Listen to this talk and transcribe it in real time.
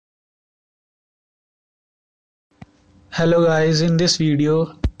Hello guys, in this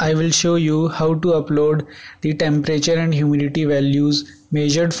video I will show you how to upload the temperature and humidity values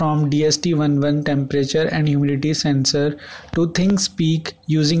measured from DHT11 temperature and humidity sensor to Thingspeak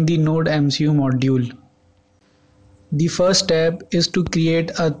using the Nodemcu module. The first step is to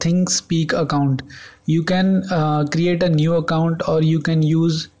create a Thingspeak account. You can create a new account or you can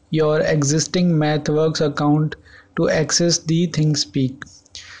use your existing MathWorks account to access the Thingspeak.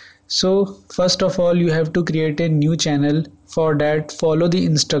 So first of all, you have to create a new channel. For that, follow the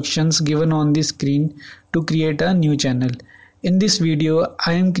instructions given on the screen to create a new channel. In this video,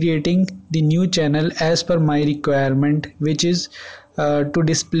 I am creating the new channel as per my requirement, which is to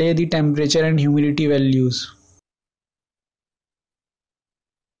display the temperature and humidity values.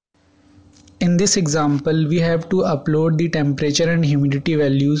 In this example, we have to upload the temperature and humidity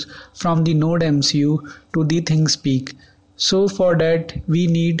values from the Nodemcu to the Thingspeak. So for that we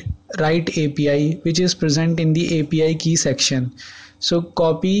need write API, which is present in the API key section. So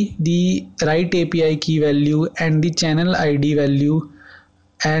copy the write API key value and the channel ID value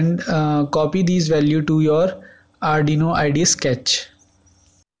and copy these value to your Arduino IDE sketch.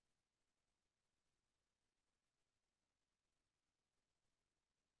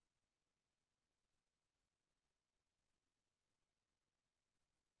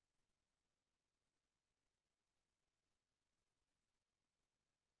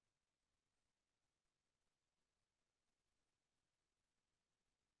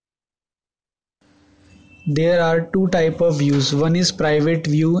 There are two type of views. One is private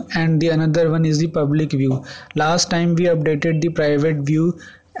view and the another one is the public view. Last time we updated the private view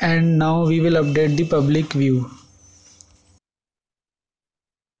and now we will update the public view.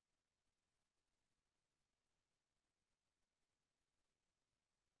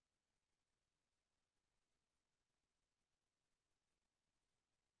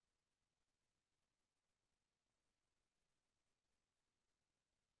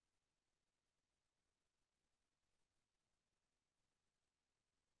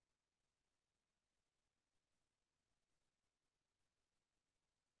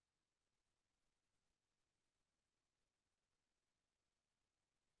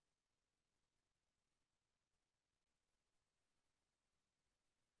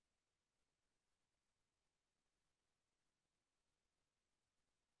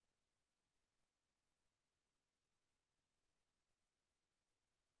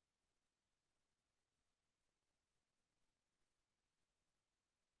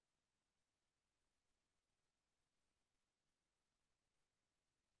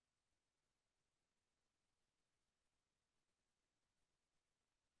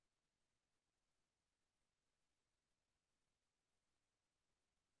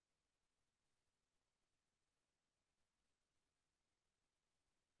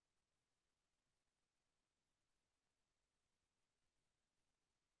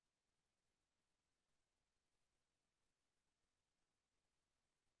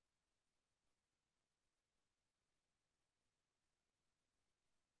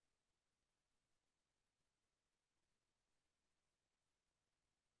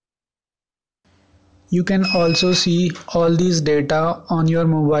 You can also see all these data on your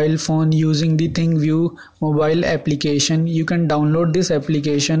mobile phone using the ThinkView mobile application. You can download this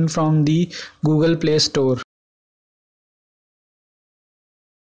application from the Google Play Store.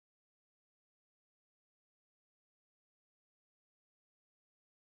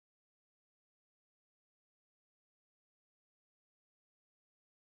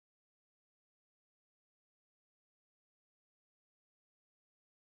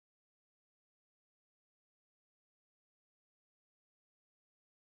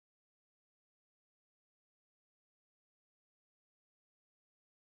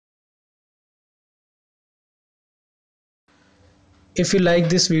 If you like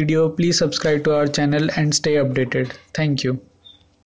this video, please subscribe to our channel and stay updated. Thank you.